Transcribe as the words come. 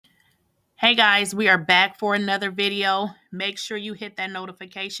Hey guys, we are back for another video. Make sure you hit that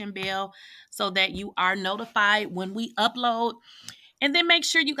notification bell so that you are notified when we upload. And then make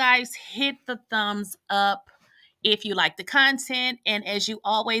sure you guys hit the thumbs up if you like the content. And as you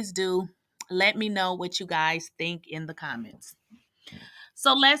always do, let me know what you guys think in the comments.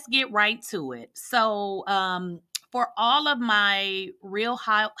 So let's get right to it. So for all of my Real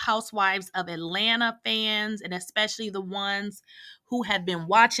Housewives of Atlanta fans, and especially the ones who have been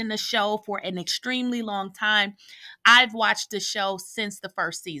watching the show for an extremely long time, I've watched the show since the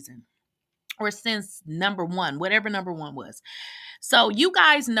first season or since number one, whatever number one was. So you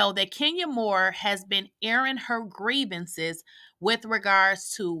guys know that Kenyamoore has been airing her grievances with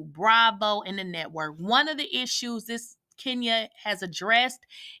regards to Bravo and the network. One of the issues this Kenya has addressed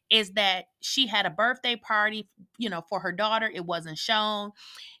is that she had a birthday party, for her daughter. It wasn't shown.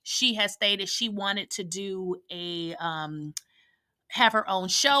 She has stated she wanted to do have her own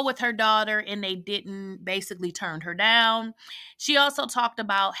show with her daughter, and they didn't, basically turned her down. She also talked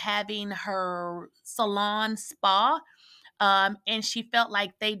about having her salon spa, and she felt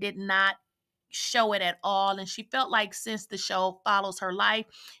like they did not show it at all. And she felt like since the show follows her life,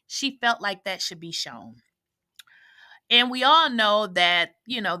 she felt like that should be shown. And we all know that,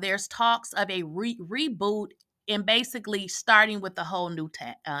 there's talks of a reboot and basically starting with a whole new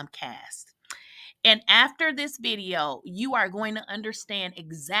cast. And after this video, you are going to understand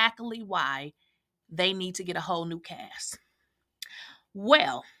exactly why they need to get a whole new cast.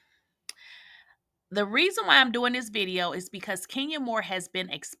 Well, the reason why I'm doing this video is because Kenyamoore has been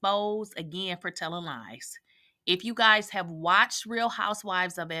exposed again for telling lies. If you guys have watched Real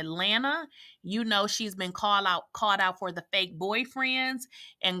Housewives of Atlanta, you know she's been called out for the fake boyfriends.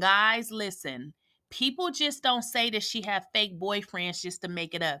 And guys, listen, people just don't say that she have fake boyfriends just to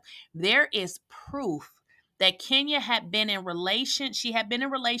make it up. There is proof that Kenya had been in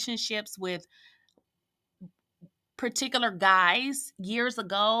relationships with particular guys years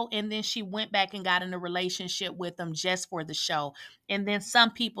ago, and then she went back and got in a relationship with them just for the show. And then some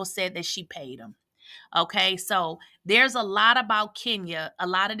people said that she paid them. Okay, so there's a lot about Kenya. A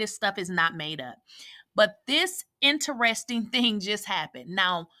lot of this stuff is not made up. But this interesting thing just happened.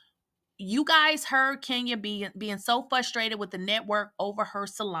 Now, you guys heard Kenya being so frustrated with the network over her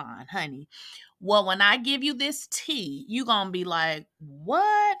salon, honey. Well, when I give you this tea, you're going to be like,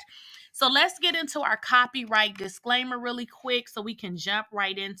 what? So let's get into our copyright disclaimer really quick so we can jump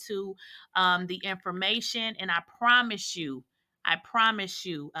right into the information. And I promise you,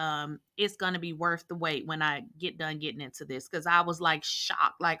 it's going to be worth the wait when I get done getting into this, because I was like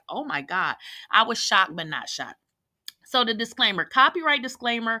shocked, like, oh my God. I was shocked, but not shocked. So the disclaimer, copyright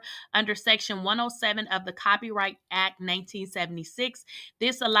disclaimer under Section 107 of the Copyright Act 1976.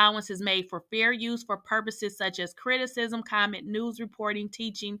 This allowance is made for fair use for purposes such as criticism, comment, news reporting,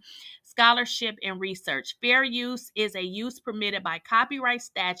 teaching, scholarship, and research. Fair use is a use permitted by copyright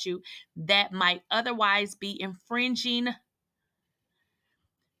statute that might otherwise be infringing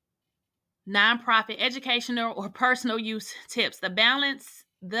nonprofit, educational, or personal use tips. The balance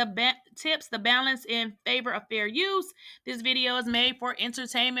in favor of fair use. This video is made for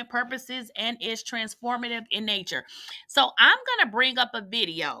entertainment purposes and is transformative in nature. So I'm going to bring up a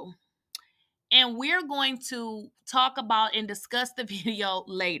video, and we're going to talk about and discuss the video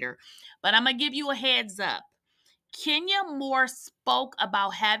later. But I'm going to give you a heads up. Kenyamoore spoke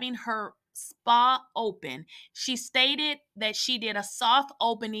about having her spa open. She stated that she did a soft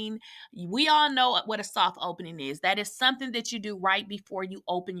opening. We all know what a soft opening is. That is something that you do right before you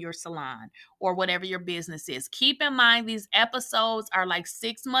open your salon or whatever your business is. Keep in mind, these episodes are like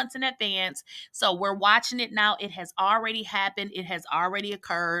 6 months in advance. So we're watching it now. It has already happened. It has already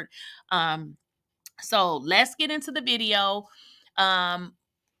occurred. So let's get into the video.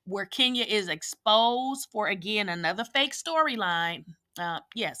 Where Kenya is exposed for, again, another fake storyline.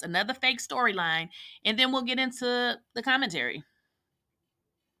 Yes, another fake storyline. And then we'll get into the commentary.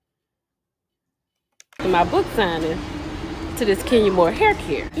 My book signing to this Kenyamoore hair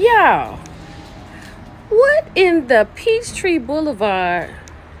care. Y'all, what in the Peachtree Boulevard?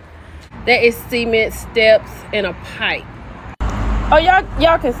 That is cement steps and a pipe. Oh,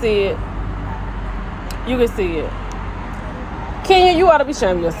 y'all can see it. You can see it. Kenya, you ought to be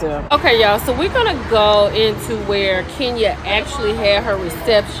ashamed of yourself. Okay, y'all, so we're going to go into where Kenya actually had her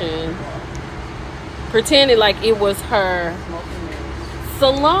reception, pretending like it was her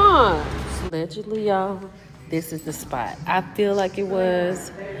salon. Allegedly, y'all, this is the spot. I feel like it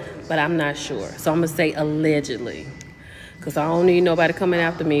was, but I'm not sure. So I'm going to say allegedly, because I don't need nobody coming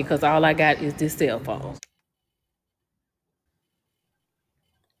after me, because all I got is this cell phone.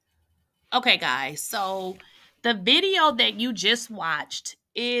 Okay, guys, so the video that you just watched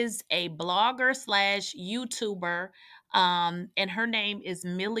is a blogger slash YouTuber, and her name is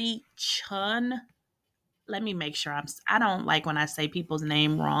Millie Chun. Let me make sure I don't like when I say people's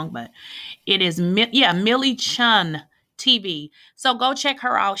name wrong, but it is Millie Chun TV. So go check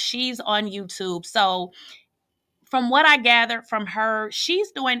her out. She's on YouTube. So from what I gathered from her,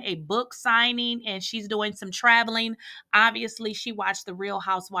 she's doing a book signing and she's doing some traveling. Obviously, she watched The Real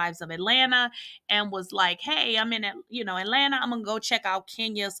Housewives of Atlanta and was like, "Hey, I'm in Atlanta. I'm gonna go check out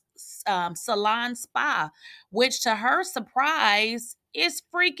Kenya's salon spa," which to her surprise is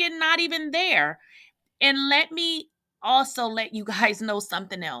freaking not even there. And let me also let you guys know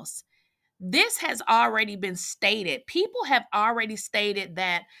something else. This has already been stated. People have already stated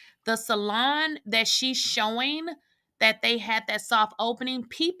that the salon that she's showing, that they had that soft opening,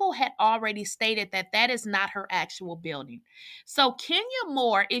 people had already stated that that is not her actual building. So Kenya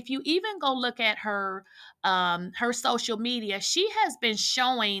Moore, if you even go look at her social media, she has been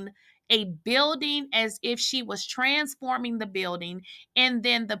showing a building as if she was transforming the building. And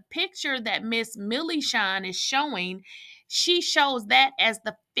then the picture that Miss Millie Shine is showing, she shows that as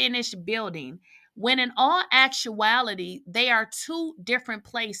the finished building, when in all actuality they are two different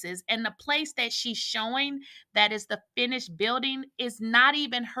places, and the place that she's showing that is the finished building is not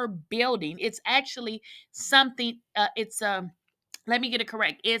even her building. It's actually something, it's a let me get it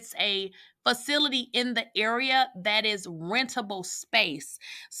correct. It's a facility in the area that is rentable space.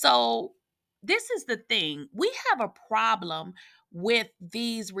 So this is the thing. We have a problem with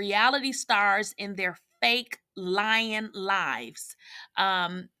these reality stars in their fake lying lives.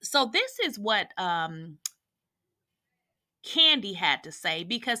 So this is what Kandi had to say,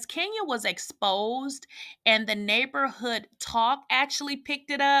 because Kenya was exposed and the neighborhood talk actually picked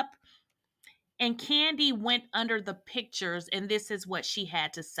it up. And Kandi went under the pictures, and this is what she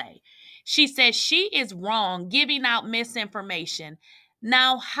had to say. She said she is wrong giving out misinformation.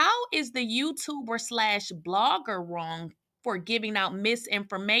 Now, how is the YouTuber slash blogger wrong for giving out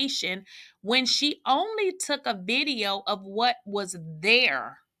misinformation when she only took a video of what was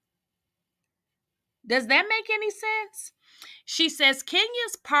there? Does that make any sense? She says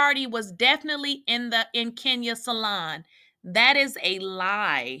Kenya's party was definitely in Kenya's salon. That is a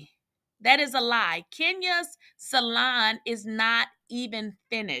lie. That is a lie. Kenya's salon is not even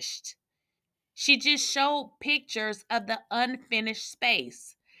finished. She just showed pictures of the unfinished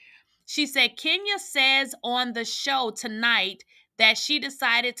space. She said Kenya says on the show tonight that she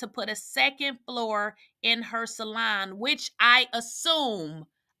decided to put a second floor in her salon, which I assume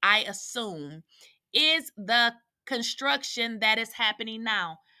is the construction that is happening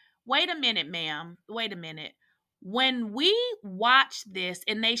now. Wait a minute, ma'am. Wait a minute. When we watch this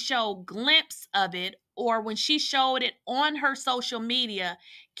and they show glimpse of it, or when she showed it on her social media,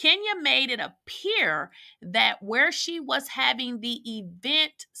 Kenya made it appear that where she was having the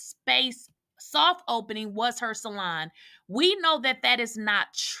event space soft opening was her salon. We know that that is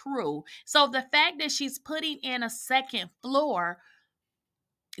not true. So the fact that she's putting in a second floor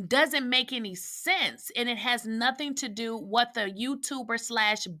doesn't make any sense, and it has nothing to do what the YouTuber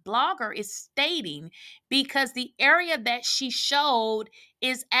slash blogger is stating, because the area that she showed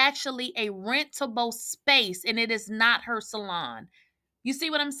is actually a rentable space and it is not her salon. You see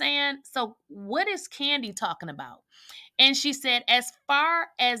what I'm saying? So what is Kandi talking about? And she said, as far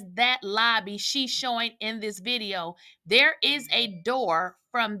as that lobby she's showing in this video, there is a door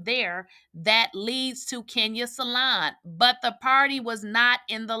from there that leads to Kenya's salon, but the party was not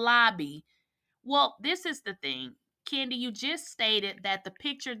in the lobby. Well, this is the thing. Kandi, you just stated that the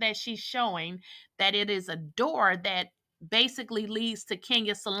picture that she's showing, that it is a door that basically leads to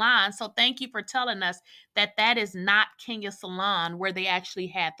Kenya's salon. So thank you for telling us that that is not Kenya's salon where they actually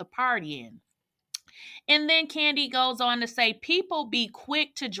had the party in. And then Kandi goes on to say, people be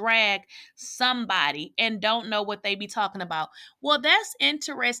quick to drag somebody and don't know what they be talking about. Well, that's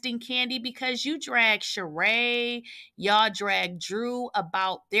interesting, Kandi, because you drag Sheree, y'all drag Drew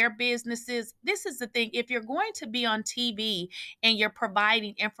about their businesses. This is the thing. If you're going to be on TV and you're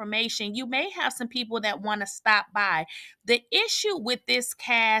providing information, you may have some people that want to stop by. The issue with this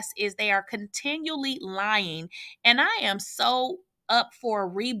cast is they are continually lying. And I am so up for a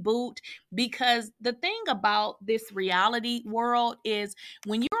reboot, because the thing about this reality world is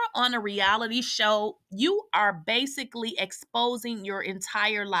when you're on a reality show, you are basically exposing your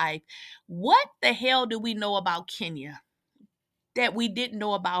entire life. What the hell do we know about Kenya that we didn't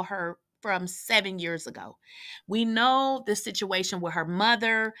know about her from 7 years ago? We know the situation with her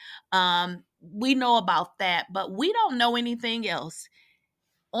mother. We know about that, but we don't know anything else.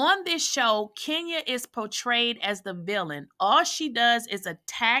 On this show, Kenya is portrayed as the villain. All she does is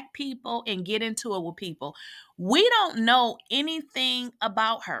attack people and get into it with people. We don't know anything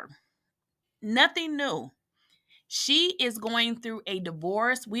about her. Nothing new. She is going through a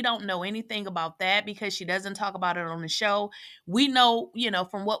divorce. We don't know anything about that because she doesn't talk about it on the show. We know,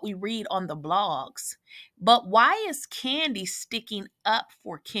 from what we read on the blogs. But why is Kandi sticking up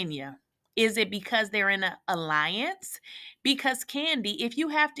for Kenya? Is it because they're in an alliance? Because Kandi, if you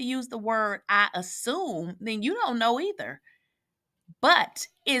have to use the word I assume, then you don't know either. But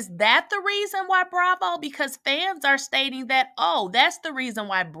is that the reason why Bravo? Because fans are stating that, oh, that's the reason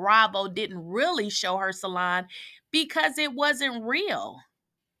why Bravo didn't really show her salon because it wasn't real.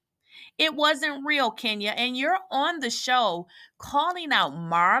 It wasn't real, Kenya. And you're on the show calling out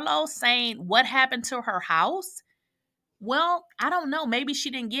Marlo saying what happened to her house. Well, I don't know. Maybe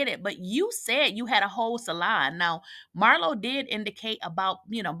she didn't get it, but you said you had a whole salon. Now, Marlo did indicate about,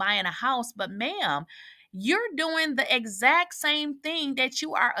 buying a house, but ma'am, you're doing the exact same thing that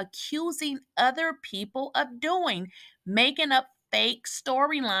you are accusing other people of doing, making up fake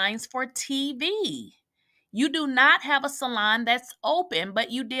storylines for TV. You do not have a salon that's open,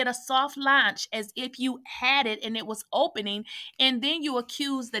 but you did a soft launch as if you had it and it was opening, and then you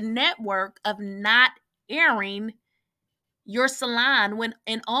accuse the network of not airing your salon when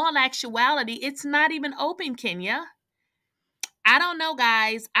in all actuality it's not even open, Kenya. I don't know,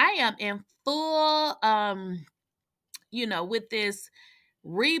 guys. I am in full with this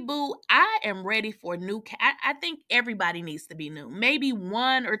reboot. I am ready for new I think everybody needs to be new. Maybe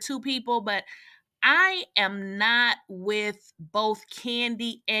one or two people, but I am not with both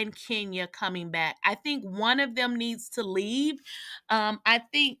Kandi and Kenya coming back. I think one of them needs to leave. I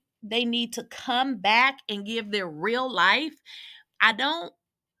think they need to come back and give their real life. I don't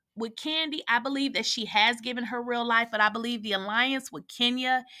with Kandi, I believe that she has given her real life, but I believe the alliance with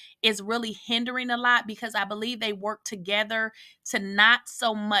Kenya is really hindering a lot because I believe they work together to not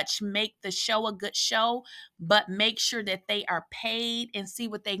so much make the show a good show, but make sure that they are paid and see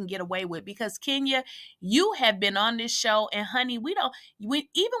what they can get away with. Because Kenya, you have been on this show, and honey,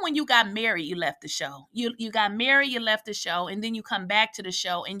 even when you got married, you left the show. You got married, you left the show, and then you come back to the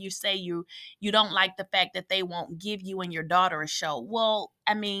show and you say you don't like the fact that they won't give you and your daughter a show. Well,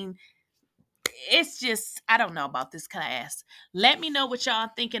 I mean, it's just, I don't know about this class. Let me know what y'all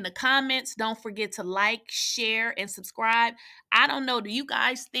think in the comments. Don't forget to like, share, and subscribe. I don't know. Do you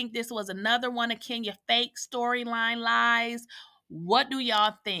guys think this was another one of Kenya fake storyline lies? What do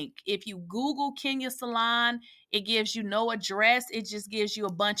y'all think? If you Google Kenya Salon, it gives you no address. It just gives you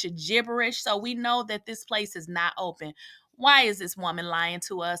a bunch of gibberish. So we know that this place is not open. Why is this woman lying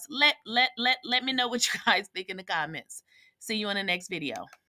to us? Let me know what you guys think in the comments. See you in the next video.